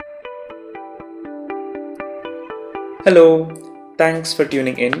Hello, thanks for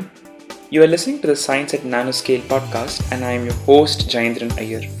tuning in. You are listening to the Science at Nanoscale podcast, and I am your host, Jayendran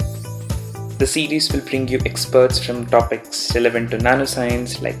Iyer. The series will bring you experts from topics relevant to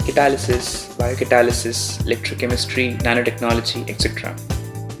nanoscience like catalysis, biocatalysis, electrochemistry, nanotechnology, etc.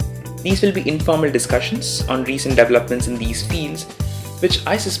 These will be informal discussions on recent developments in these fields, which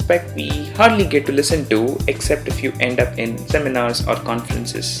I suspect we hardly get to listen to except if you end up in seminars or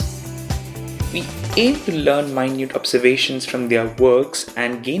conferences. We aim to learn minute observations from their works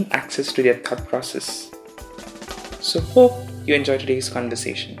and gain access to their thought process. So hope you enjoy today's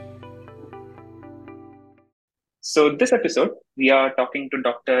conversation. So this episode, we are talking to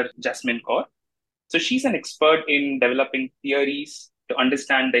Dr. Jasmin Kaur. So she's an expert in developing theories to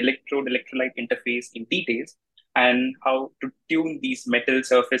understand the electrode-electrolyte interface in details and how to tune these metal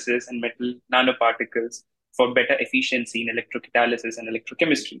surfaces and metal nanoparticles for better efficiency in electrocatalysis and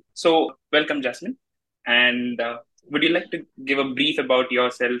electrochemistry. So welcome, Jasmin. And would you like to give a brief about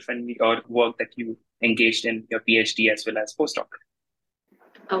yourself and your work that you engaged in your PhD as well as postdoc?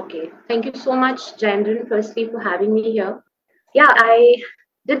 Okay, thank you so much, Jayendran, firstly, for having me here. Yeah, I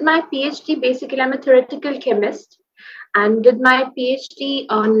did my PhD. Basically, I'm a theoretical chemist and did my PhD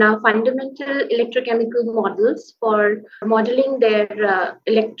on fundamental electrochemical models for modeling their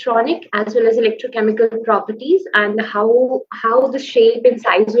electronic as well as electrochemical properties and how the shape and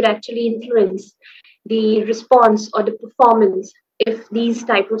size would actually influence the response or the performance if these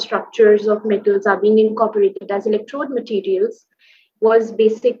type of structures of metals are being incorporated as electrode materials was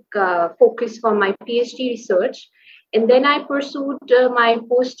basic focus for my PhD research. And then I pursued my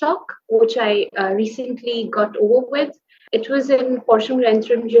postdoc, which I recently got over with. It was in Forschung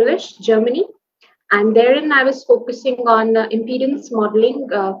Germany. And therein I was focusing on impedance modeling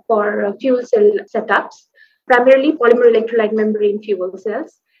for fuel cell setups, primarily polymer electrolyte membrane fuel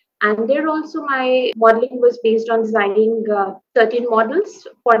cells. And there also my modeling was based on designing certain models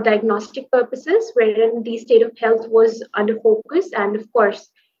for diagnostic purposes, wherein the state of health was under focus. And of course,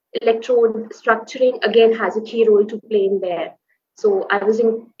 electrode structuring again has a key role to play in there. So I was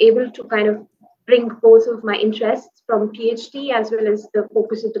able to kind of bring both of my interests from PhD as well as the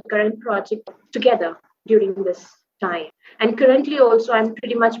focus of the current project together during this time. And currently also, I'm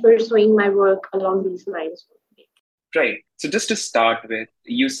pretty much pursuing my work along these lines. Right. So just to start with,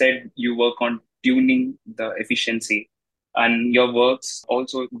 you said you work on tuning the efficiency, and your works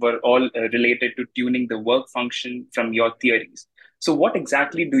also were all related to tuning the work function from your theories. So what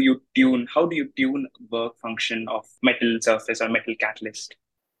exactly do you tune? How do you tune work function of metal surface or metal catalyst?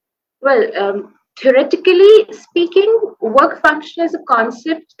 Well, theoretically speaking, work function is a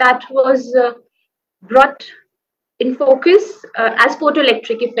concept that was brought in focus as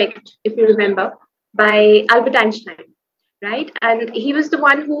photoelectric effect, if you remember, by Albert Einstein, right? And he was the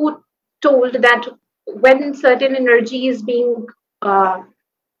one who told that when certain energy is being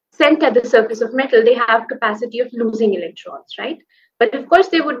sent at the surface of metal, they have capacity of losing electrons, right? But of course,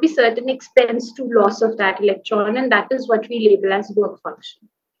 there would be certain expense to loss of that electron, and that is what we label as work function,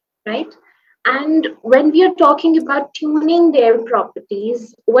 right? And when we are talking about tuning their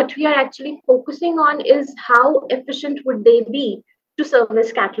properties, what we are actually focusing on is how efficient would they be to serve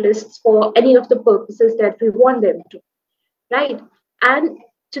as catalysts for any of the purposes that we want them to, right? And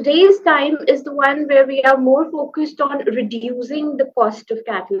today's time is the one where we are more focused on reducing the cost of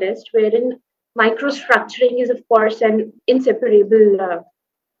catalyst, wherein microstructuring is, of course, an inseparable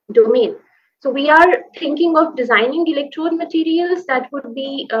domain. So we are thinking of designing electrode materials that would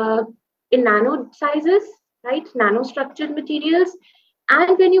be in nano sizes, right? Nanostructured materials.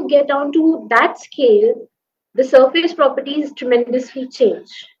 And when you get down to that scale, the surface properties tremendously change.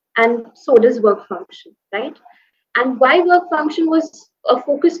 And so does work function, right? And why work function was a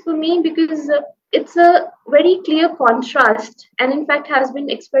focus for me because it's a very clear contrast, and in fact has been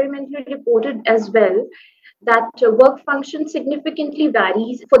experimentally reported as well, that work function significantly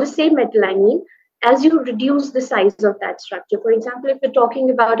varies for the same metal, I mean, as you reduce the size of that structure. For example, if we're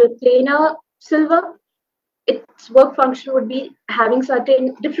talking about a planar silver, its work function would be having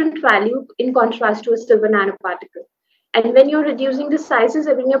certain different value in contrast to a silver nanoparticle. And when you're reducing the sizes,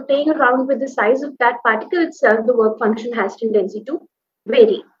 and when you're playing around with the size of that particle itself, the work function has tendency to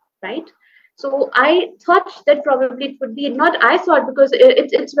vary, right? So I thought that probably it would be not I thought because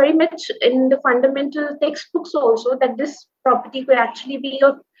it's very much in the fundamental textbooks also that this property could actually be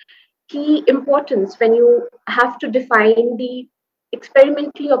of key importance when you have to define the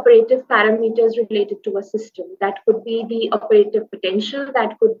experimentally operative parameters related to a system. That could be the operative potential,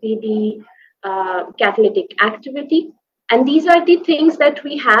 that could be the catalytic activity. And these are the things that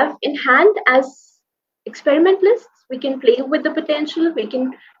we have in hand as experimentalists. We can play with the potential, we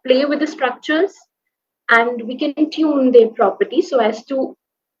can play with the structures, and we can tune their properties so as to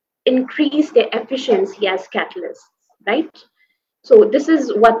increase their efficiency as catalysts, right? So this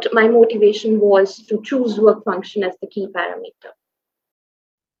is what my motivation was to choose work function as the key parameter.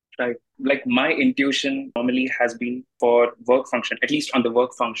 Right. Like my intuition normally has been for work function, at least on the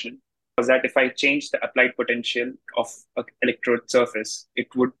work function, was that if I change the applied potential of an electrode surface, it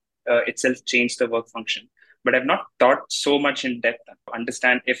would itself change the work function. But I've not thought so much in depth to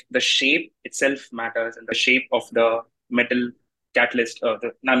understand if the shape itself matters and the shape of the metal catalyst or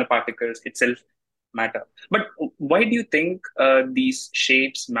the nanoparticles itself matter. But why do you think these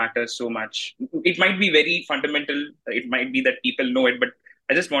shapes matter so much? It might be very fundamental. It might be that people know it, but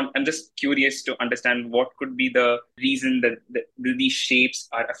I'm just curious to understand what could be the reason that these shapes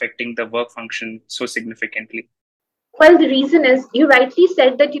are affecting the work function so significantly. Well, the reason is you rightly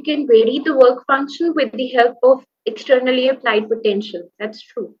said that you can vary the work function with the help of externally applied potential. That's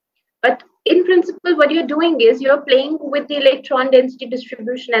true. But in principle, what you're doing is you're playing with the electron density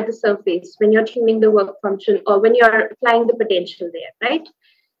distribution at the surface when you're tuning the work function or when you're applying the potential there, right?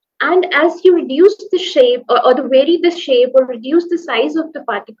 And as you reduce the shape or the vary the shape or reduce the size of the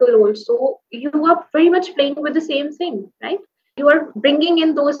particle also, you are very much playing with the same thing, right? You are bringing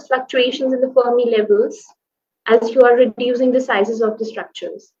in those fluctuations in the Fermi levels as you are reducing the sizes of the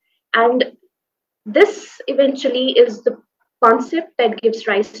structures. And this eventually is the concept that gives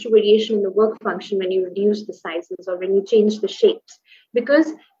rise to variation in the work function when you reduce the sizes or when you change the shapes.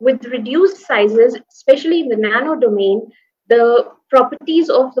 Because with reduced sizes, especially in the nano domain, the properties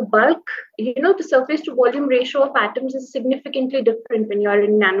of the bulk, the surface to volume ratio of atoms is significantly different when you are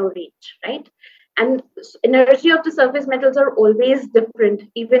in nano range, right? And energy of the surface metals are always different,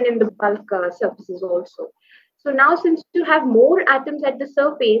 even in the bulk surfaces also. So now, since you have more atoms at the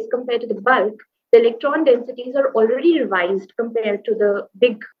surface compared to the bulk, the electron densities are already revised compared to the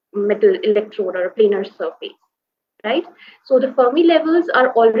big metal electrode or a planar surface, right? So the Fermi levels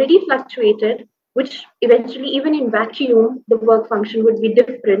are already fluctuated, which eventually, even in vacuum, the work function would be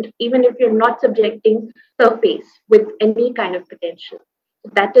different, even if you're not subjecting surface with any kind of potential.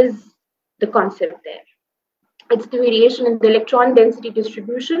 That is the concept there. It's the variation in the electron density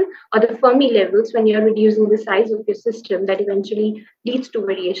distribution or the Fermi levels when you're reducing the size of your system that eventually leads to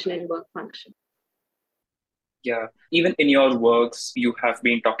variation in work function. Yeah, even in your works, you have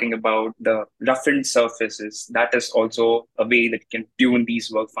been talking about the roughened surfaces. That is also a way that you can tune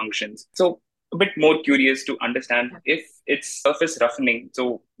these work functions. So, a bit more curious to understand if it's surface roughening.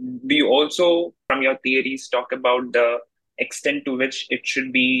 So, do you also, from your theories, talk about the extent to which it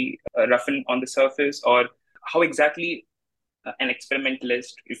should be roughened on the surface, or how exactly an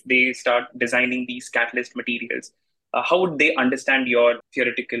experimentalist, if they start designing these catalyst materials, how would they understand your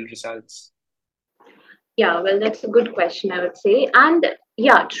theoretical results? Yeah, well, that's a good question, I would say. And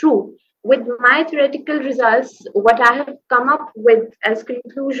yeah, true. With my theoretical results, what I have come up with as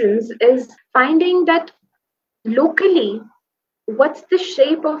conclusions is finding that locally, what's the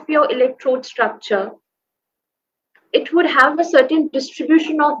shape of your electrode structure? It would have a certain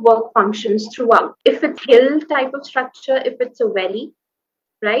distribution of work functions throughout. If it's hill type of structure, if it's a valley,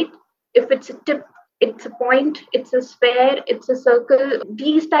 right? If it's a tip, it's a point, it's a sphere, it's a circle.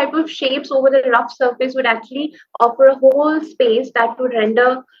 These type of shapes over the rough surface would actually offer a whole space that would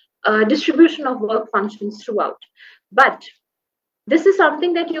render a distribution of work functions throughout. But this is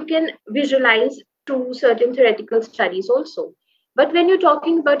something that you can visualize through certain theoretical studies also. But when you're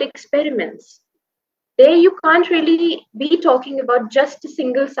talking about experiments, there you can't really be talking about just a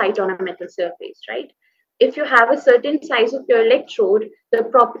single site on a metal surface, right? If you have a certain size of your electrode, the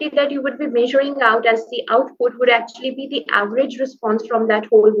property that you would be measuring out as the output would actually be the average response from that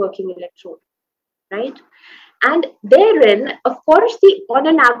whole working electrode, right? And therein, of course, on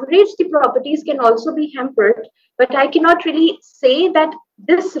an average, the properties can also be hampered, but I cannot really say that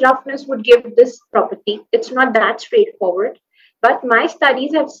this roughness would give this property. It's not that straightforward. But my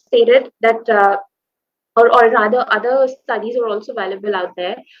studies have stated that or rather other studies are also available out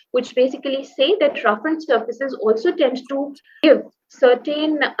there which basically say that roughened surfaces also tend to give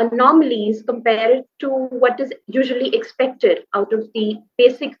certain anomalies compared to what is usually expected out of the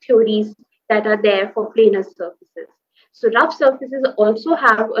basic theories that are there for planar surfaces. So rough surfaces also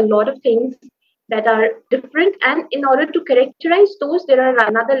have a lot of things that are different, and in order to characterize those, there are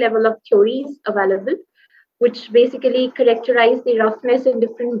another level of theories available which basically characterize the roughness in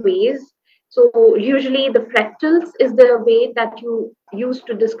different ways. So usually the fractals is the way that you use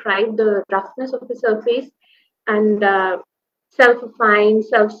to describe the roughness of the surface, and self-affine,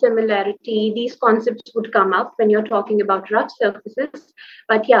 self-similarity, these concepts would come up when you're talking about rough surfaces.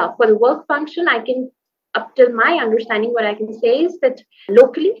 But yeah, for the work function, I can up till my understanding, what I can say is that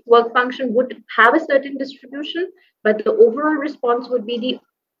locally work function would have a certain distribution, but the overall response would be the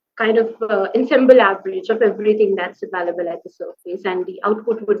kind of ensemble average of everything that's available at the surface, and the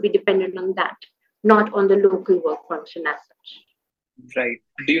output would be dependent on that, not on the local work function as such. Right.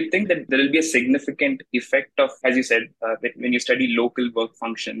 Do you think that there will be a significant effect of, as you said, when you study local work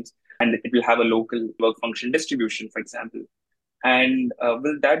functions, and it will have a local work function distribution, for example? And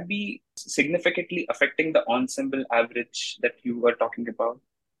will that be significantly affecting the ensemble average that you were talking about?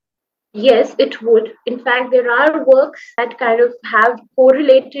 Yes, it would. In fact, there are works that kind of have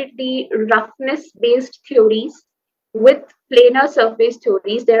correlated the roughness based theories with planar surface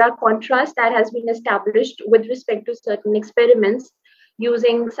theories. There are contrasts that has been established with respect to certain experiments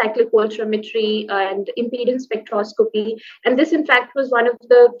using cyclic voltammetry and impedance spectroscopy. And this, in fact, was one of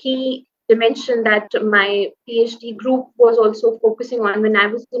the key dimension that my PhD group was also focusing on. When I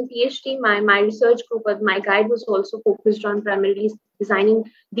was in PhD, my research group, my guide was also focused on primarily designing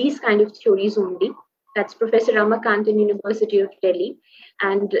these kind of theories only. That's Professor Ramakant in University of Delhi.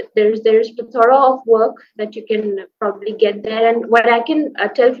 And there's plethora of work that you can probably get there. And what I can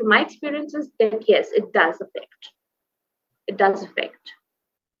tell from my experience is that yes, it does affect. It does affect.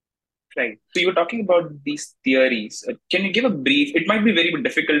 Right. So you were talking about these theories. Can you give a brief? It might be very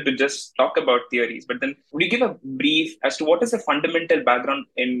difficult to just talk about theories, but then would you give a brief as to what is the fundamental background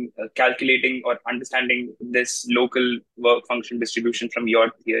in calculating or understanding this local work function distribution from your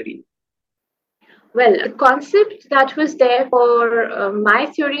theory? Well, the concept that was there for my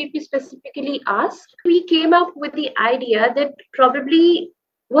theory, if you specifically asked, we came up with the idea that probably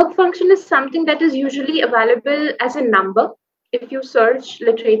work function is something that is usually available as a number if you search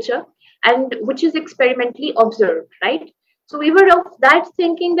literature, and which is experimentally observed, right? So we were of that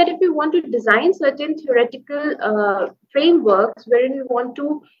thinking that if we want to design certain theoretical frameworks wherein we want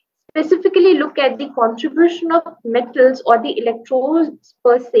to specifically look at the contribution of metals or the electrodes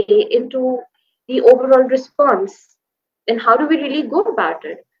per se into the overall response, then how do we really go about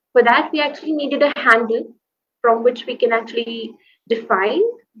it? For that, we actually needed a handle from which we can actually define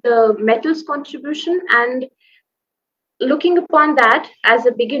the metals contribution. And looking upon that as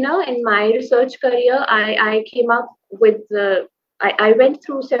a beginner in my research career, I came up with I went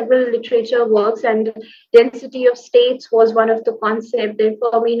through several literature works, and density of states was one of the concepts. Then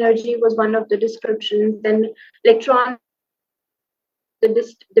Fermi energy was one of the descriptions. Then electron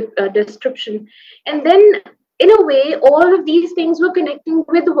description. And then, in a way, all of these things were connecting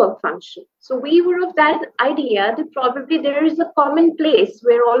with the work function. So we were of that idea that probably there is a common place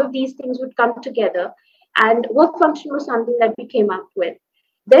where all of these things would come together, and work function was something that we came up with.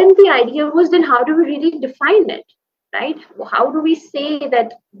 Then the idea was, then how do we really define it, right? How do we say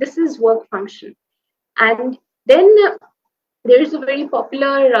that this is work function? And then there is a very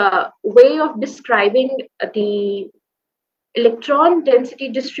popular way of describing the electron density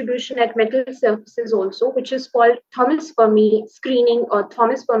distribution at metal surfaces also, which is called Thomas Fermi screening or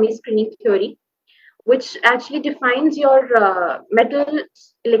Thomas Fermi screening theory, which actually defines your metal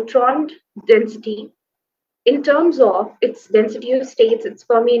electron density in terms of its density of states, its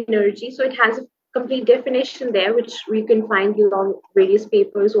Fermi energy. So it has a complete definition there, which we can find along various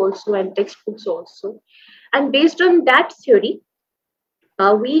papers also and textbooks also. And based on that theory,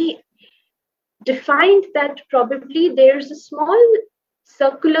 we defined that probably there's a small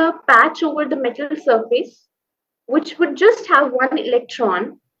circular patch over the metal surface which would just have one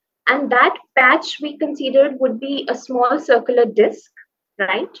electron, and that patch we considered would be a small circular disk,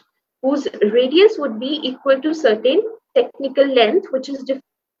 right, whose radius would be equal to certain technical length, which is different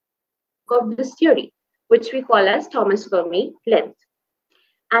of this theory, which we call as Thomas Fermi length.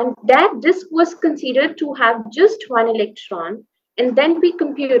 And that disk was considered to have just one electron. And then we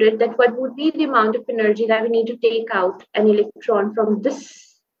computed that what would be the amount of energy that we need to take out an electron from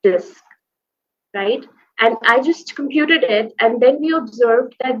this disk, right? And I just computed it. And then we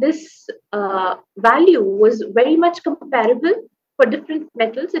observed that this value was very much comparable for different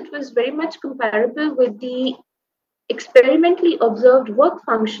metals. It was very much comparable with the experimentally observed work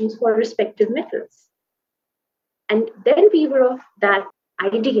functions for respective metals. And then we were of that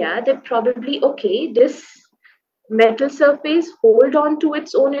idea that probably, okay, this metal surface hold on to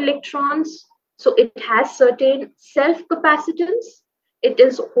its own electrons. So it has certain self-capacitance. It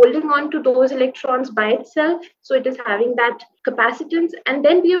is holding on to those electrons by itself. So it is having that capacitance. And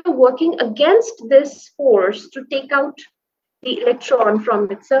then we are working against this force to take out the electron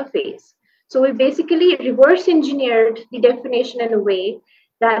from its surface. So we basically reverse engineered the definition in a way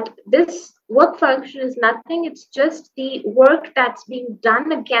that this work function is nothing, it's just the work that's being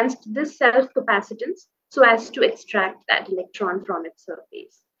done against this self capacitance so as to extract that electron from its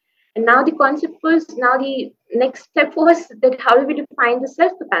surface. And now the concept was, now the next step was that how do we define the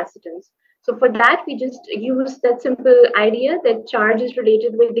self-capacitance? So for that, we just use that simple idea that charge is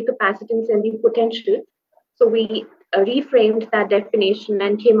related with the capacitance and the potential. So we reframed that definition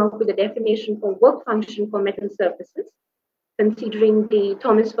and came up with a definition for work function for metal surfaces, considering the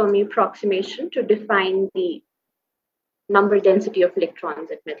Thomas Fermi approximation to define the number density of electrons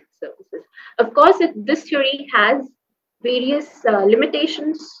at metal surfaces. Of course, this theory has various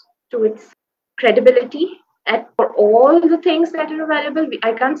limitations to its credibility for all the things that are available.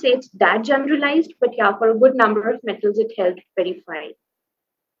 I can't say it's that generalized, but yeah, for a good number of metals, it held very fine.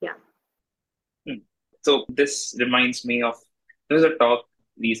 Yeah. So this reminds me of, there was a talk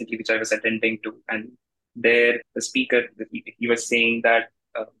recently which I was attending to, and there the speaker, he was saying that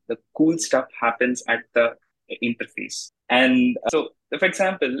the cool stuff happens at the interface. And so, for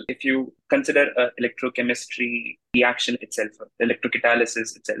example, if you consider electrochemistry reaction itself,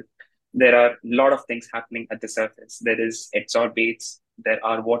 electrocatalysis itself, there are a lot of things happening at the surface. There is adsorbates, there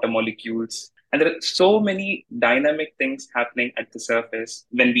are water molecules, and there are so many dynamic things happening at the surface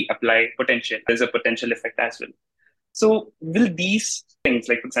when we apply potential. There's a potential effect as well. So will these things,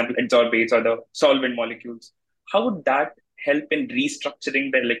 like for example, adsorbates or the solvent molecules, how would that help in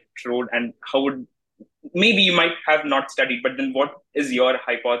restructuring the electrode, and how would, maybe you might have not studied, but then what is your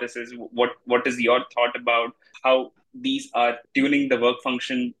hypothesis? What is your thought about how these are tuning the work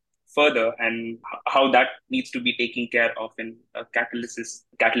function further, and how that needs to be taken care of in catalyst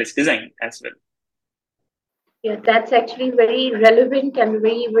design as well? Yeah, that's actually very relevant and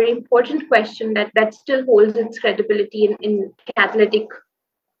very, very important question that still holds its credibility in catalytic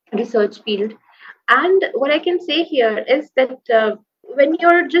research field. And what I can say here is that when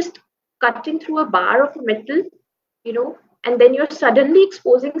you're just cutting through a bar of metal, and then you're suddenly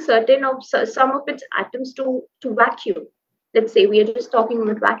exposing some of its atoms to vacuum. Let's say we are just talking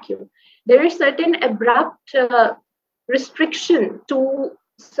about vacuum. There is certain abrupt restriction to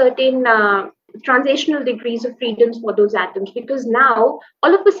certain transitional degrees of freedoms for those atoms, because now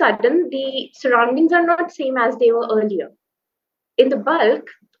all of a sudden the surroundings are not same as they were earlier. In the bulk,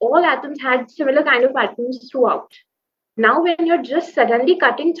 all atoms had similar kind of atoms throughout. Now, when you're just suddenly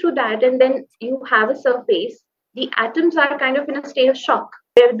cutting through that and then you have a surface, the atoms are kind of in a state of shock.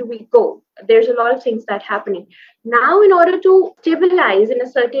 Where do we go? There's a lot of things that are happening. Now, in order to stabilize in a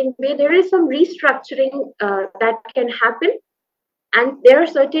certain way, there is some restructuring that can happen. And there are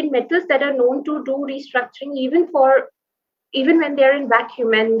certain metals that are known to do restructuring even when they're in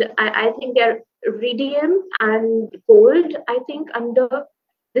vacuum. And I think they're iridium and gold, I think, under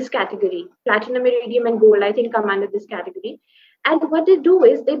this category. Platinum, iridium, and gold, I think, come under this category. And what they do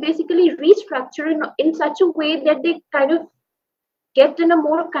is they basically restructure in such a way that they kind of get in a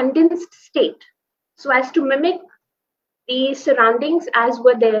more condensed state, so as to mimic the surroundings as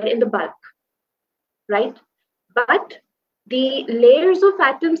were there in the bulk, right? But the layers of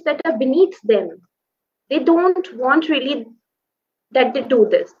atoms that are beneath them, they don't want really that they do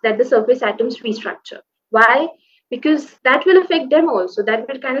this, that the surface atoms restructure. Why? Because that will affect them also. That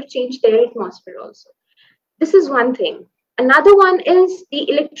will kind of change their atmosphere also. This is one thing. Another one is the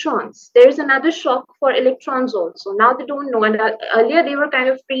electrons. There's another shock for electrons also. Now they don't know. And earlier they were kind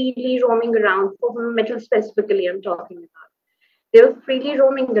of freely roaming around, for metal specifically I'm talking about. They were freely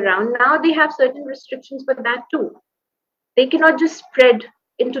roaming around. Now they have certain restrictions for that too. They cannot just spread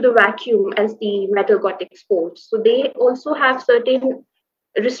into the vacuum as the metal got exposed. So they also have certain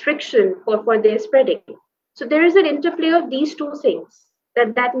restriction for their spreading. So there is an interplay of these two things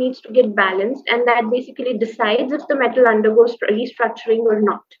that needs to get balanced, and that basically decides if the metal undergoes restructuring or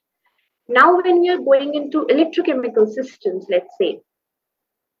not. Now, when we are going into electrochemical systems, let's say,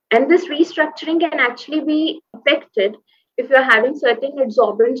 and this restructuring can actually be affected if you're having certain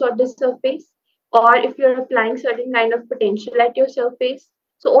adsorbents on the surface, or if you're applying certain kind of potential at your surface.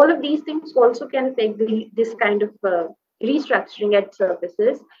 So all of these things also can affect this kind of restructuring at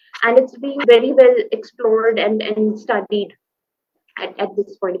surfaces, and it's being very well explored and studied at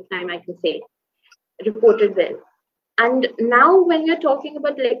this point of time, I can say, reported well. And now when you're talking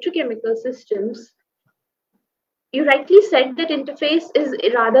about electrochemical systems, you rightly said that interface is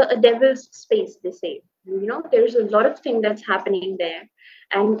rather a devil's space, they say. There's a lot of thing that's happening there.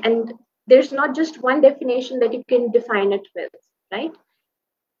 And there's not just one definition that you can define it with, right?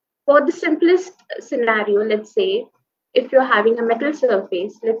 For the simplest scenario, let's say, if you're having a metal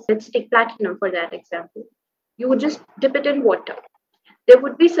surface, let's take platinum for that example, you would just dip it in water. There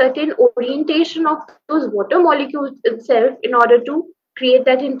would be certain orientation of those water molecules itself in order to create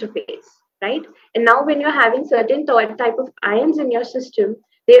that interface, right? And now when you're having certain type of ions in your system,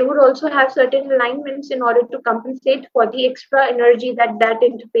 they would also have certain alignments in order to compensate for the extra energy that that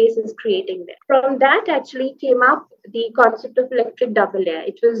interface is creating there. From that actually came up the concept of electric double layer.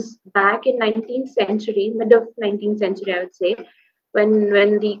 It was back in 19th century, mid of 19th century, I would say,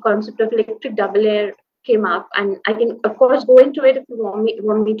 when the concept of electric double layer came up. And I can, of course, go into it if you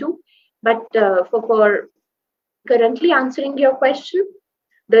want me to. But for currently answering your question,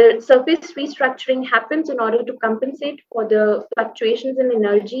 the surface restructuring happens in order to compensate for the fluctuations in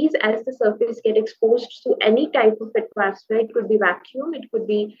energies as the surface get exposed to any type of atmosphere. It could be vacuum, it could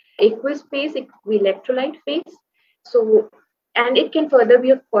be aqueous phase, it could be electrolyte phase. So, and it can further be,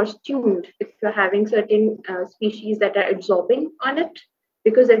 of course, tuned if you're having certain species that are absorbing on it,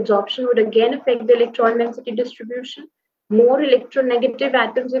 because absorption would again affect the electron density distribution. More electronegative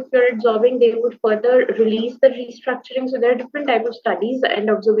atoms, if you're absorbing, they would further release the restructuring. So there are different types of studies and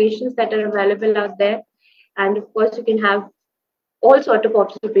observations that are available out there. And of course, you can have all sort of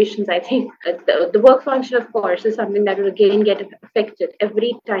observations. I think the work function, of course, is something that will again get affected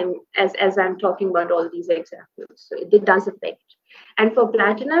every time as I'm talking about all these examples. So it does affect. And for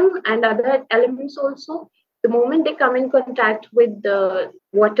platinum and other elements also, the moment they come in contact with the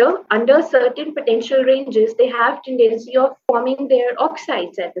water under certain potential ranges, they have tendency of forming their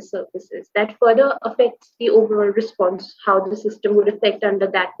oxides at the surfaces. That further affects the overall response, how the system would affect under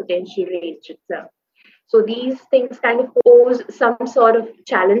that potential range itself. So these things kind of pose some sort of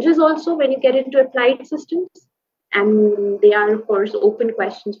challenges also when you get into applied systems. And they are, of course, open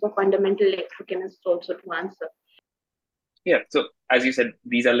questions for fundamental electrochemists also to answer. Yeah, so as you said,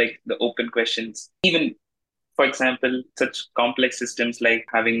 these are like the open questions. Even, for example, such complex systems like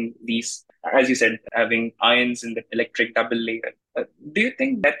having these, as you said, having ions in the electric double layer. Do you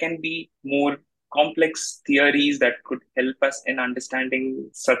think there can be more complex theories that could help us in understanding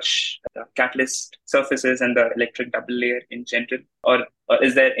such catalyst surfaces and the electric double layer in general? Or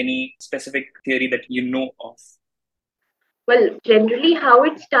is there any specific theory that you know of? Well, generally, how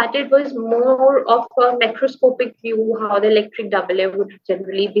it started was more of a macroscopic view, how the electric double layer would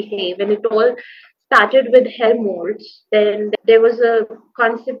generally behave. And it all started with Helmholtz. Then there was a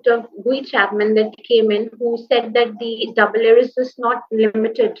concept of Guy-Chapman that came in, who said that the double layer is just not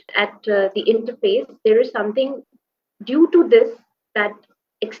limited at the interface. There is something due to this that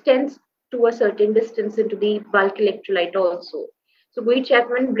extends to a certain distance into the bulk electrolyte also. So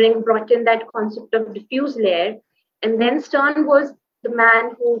Guy-Chapman brought in that concept of diffuse layer, and then Stern was the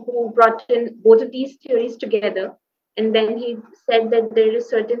man who brought in both of these theories together. And then he said that there is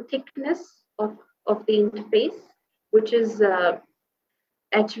certain thickness of the interface, which is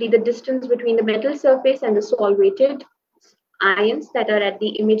actually the distance between the metal surface and the solvated ions that are at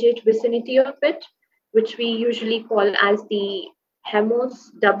the immediate vicinity of it, which we usually call as the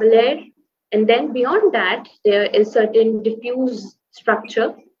Helmholtz double layer. And then beyond that, there is certain diffuse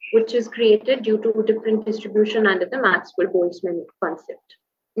structure, which is created due to different distribution under the Maxwell-Boltzmann concept.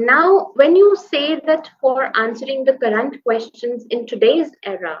 Now, when you say that for answering the current questions in today's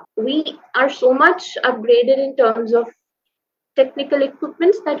era, we are so much upgraded in terms of technical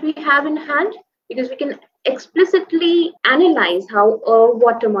equipments that we have in hand, because we can explicitly analyze how a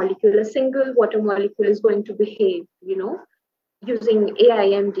water molecule, a single water molecule, is going to behave, using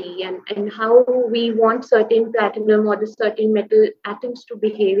AIMD, and how we want certain platinum or the certain metal atoms to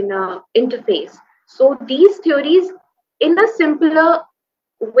behave in a interface. So these theories, in a simpler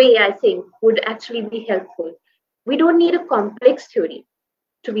way, I think, would actually be helpful. We don't need a complex theory,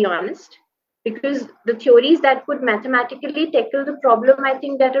 to be honest, because the theories that would mathematically tackle the problem, I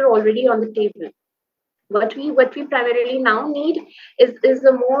think, that are already on the table. What we primarily now need is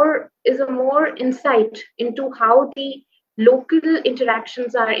a more insight into how the local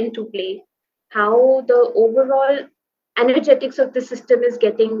interactions are into play, how the overall energetics of the system is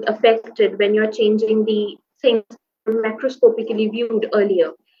getting affected when you're changing the things macroscopically viewed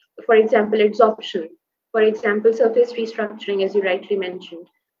earlier. For example, adsorption. For example, surface restructuring, as you rightly mentioned.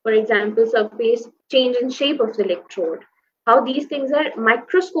 For example, surface change in shape of the electrode. How these things are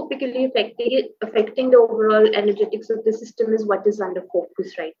microscopically affecting the overall energetics of the system is what is under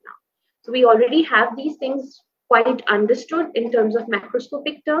focus right now. So we already have these things quite understood in terms of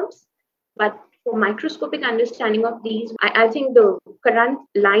macroscopic terms, but for microscopic understanding of these, I think the current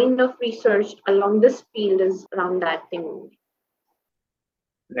line of research along this field is around that thing only.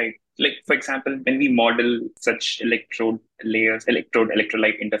 Right. Like, for example, when we model such electrode layers,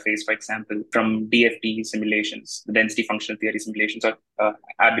 electrolyte interface, for example, from DFT simulations, density functional theory simulations, or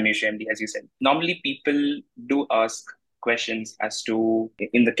ab initio MD, as you said, normally people do ask questions as to,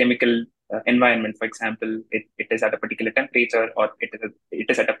 in the chemical environment, for example, it is at a particular temperature, or it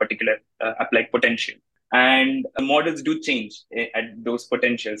is at a particular applied potential. And models do change at those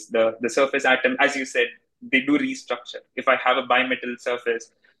potentials. The surface atom, as you said, they do restructure. If I have a bimetal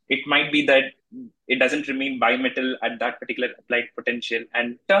surface, it might be that it doesn't remain bimetal at that particular applied potential.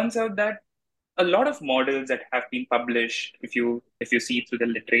 And turns out that a lot of models that have been published, if you see through the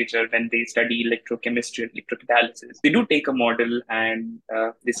literature, when they study electrochemistry and electrocatalysis, they do take a model and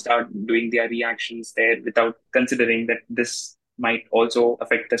they start doing their reactions there without considering that this might also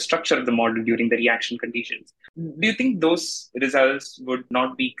affect the structure of the model during the reaction conditions. Do you think those results would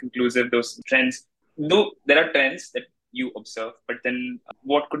not be conclusive, those trends? Though there are trends that you observe, but then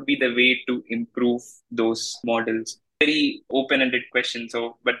what could be the way to improve those models? Very open-ended question.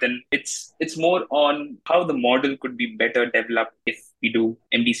 So, but then it's more on how the model could be better developed if we do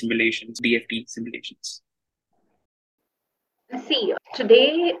MD simulations, DFT simulations. See,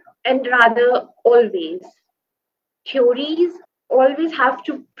 today and rather always, theories always have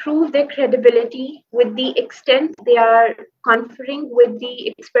to prove their credibility with the extent they are conferring with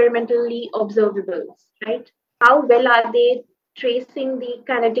the experimentally observables, right? How well are they tracing the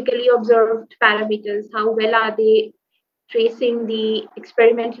kinetically observed parameters? How well are they tracing the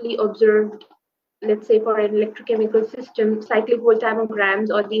experimentally observed, let's say for an electrochemical system, cyclic voltammograms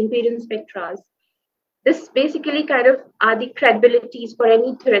or the impedance spectra? This basically kind of are the credibilities for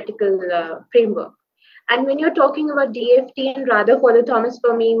any theoretical framework. And when you're talking about DFT and rather for the Thomas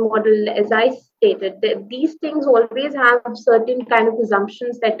Fermi model, as I stated, these things always have certain kind of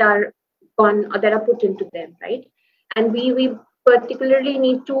assumptions that are on or that are put into them, right? And we particularly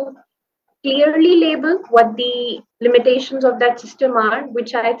need to clearly label what the limitations of that system are,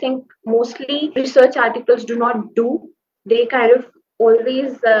 which I think mostly research articles do not do. They kind of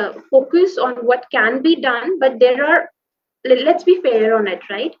always focus on what can be done, but there are, let's be fair on it,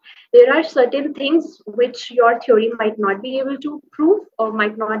 right? There are certain things which your theory might not be able to prove or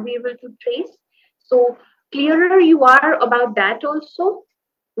might not be able to trace. So, clearer you are about that also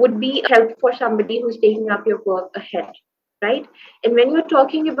would be help for somebody who's taking up your work ahead, right? And when you're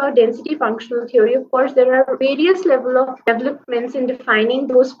talking about density functional theory, of course, there are various level of developments in defining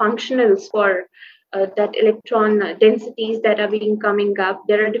those functionals for that electron densities that are being coming up.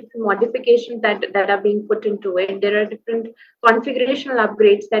 There are different modifications that are being put into it. There are different configurational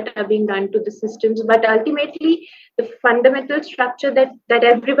upgrades that are being done to the systems. But ultimately, the fundamental structure that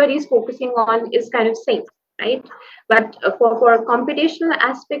everybody is focusing on is kind of same, right? But for computational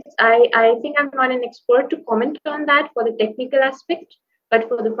aspects, I think I'm not an expert to comment on that for the technical aspect. But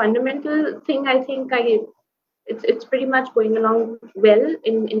for the fundamental thing, I think it's pretty much going along well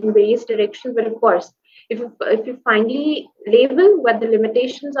in various directions. But of course, if you finally label what the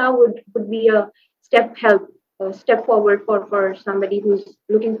limitations are, would be a step forward for somebody who's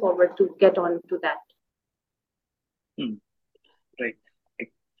looking forward to get on to that. Right.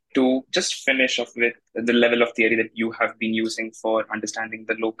 To just finish off with the level of theory that you have been using for understanding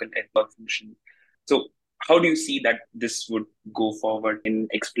the local network function. So, how do you see that this would go forward in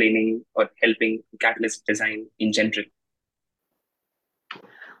explaining or helping catalyst design in general?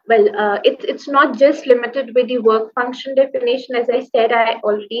 Well, it's not just limited with the work function definition. As I said, I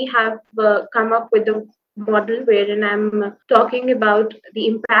already have come up with a model wherein I'm talking about the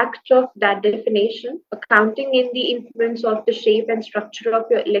impact of that definition, accounting in the influence of the shape and structure of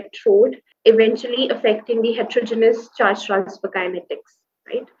your electrode, eventually affecting the heterogeneous charge transfer kinetics,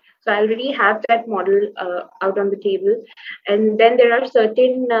 right? So I already have that model out on the table. And then there are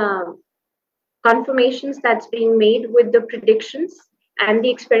certain confirmations that's being made with the predictions and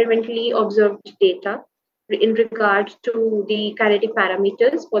the experimentally observed data in regard to the kinetic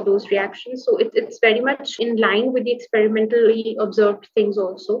parameters for those reactions. So it's very much in line with the experimentally observed things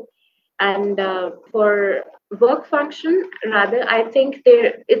also. And for work function, rather, I think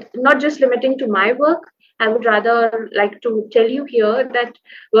it's not just limiting to my work. I would rather like to tell you here that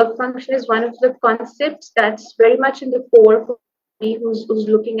work function is one of the concepts that's very much in the core for me who's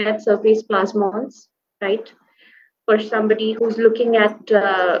looking at surface plasmons, right? For somebody who's looking at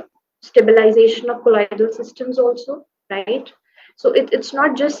stabilization of colloidal systems also, right? So it's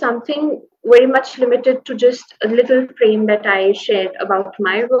not just something very much limited to just a little frame that I shared about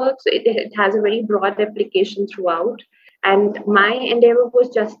my work. So it has a very broad application throughout. And my endeavor was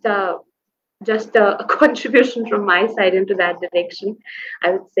just a contribution from my side into that direction,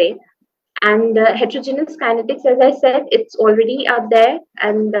 I would say. And heterogeneous kinetics, as I said, it's already out there.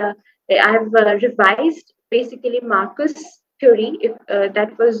 And I've revised basically Marcus' theory. If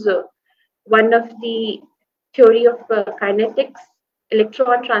that was one of the theory of kinetics,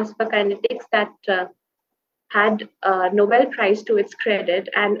 electron transfer kinetics that had a Nobel Prize to its credit.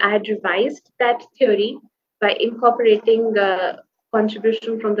 And I had revised that theory by incorporating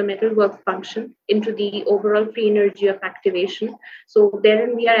contribution from the metal work function into the overall free energy of activation. So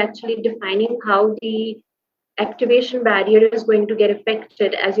therein we are actually defining how the activation barrier is going to get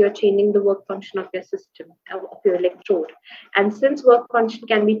affected as you're changing the work function of your system, of your electrode. And since work function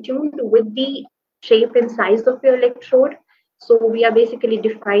can be tuned with the shape and size of your electrode, so we are basically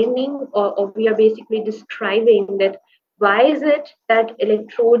defining or we are basically describing that why is it that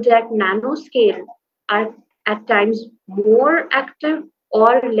electrodes at nanoscale are at times more active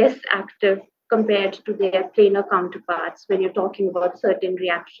or less active compared to their planar counterparts when you're talking about certain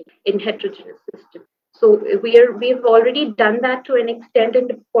reactions in heterogeneous systems. So we've already done that to an extent, and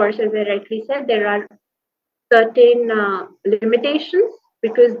of course, as I rightly said, there are certain limitations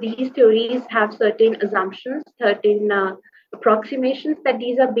because these theories have certain assumptions, certain approximations that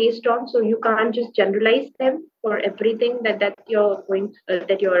these are based on. So you can't just generalize them for everything that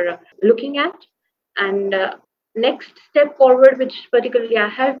you're looking at. And next step forward, which particularly I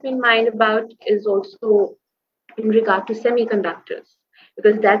have in mind about, is also in regard to semiconductors,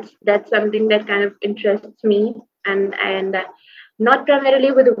 because that's something that kind of interests me, and not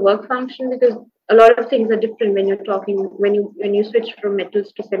primarily with the work function, because a lot of things are different when you're talking when you switch from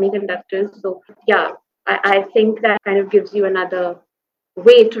metals to semiconductors. So yeah, I think that kind of gives you another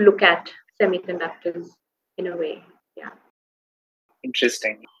way to look at semiconductors in a way. Yeah.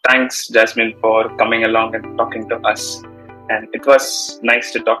 Interesting. Thanks, Jasmin, for coming along and talking to us. And it was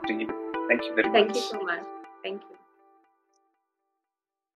nice to talk to you. Thank you very much. Thank you so much. Thank you.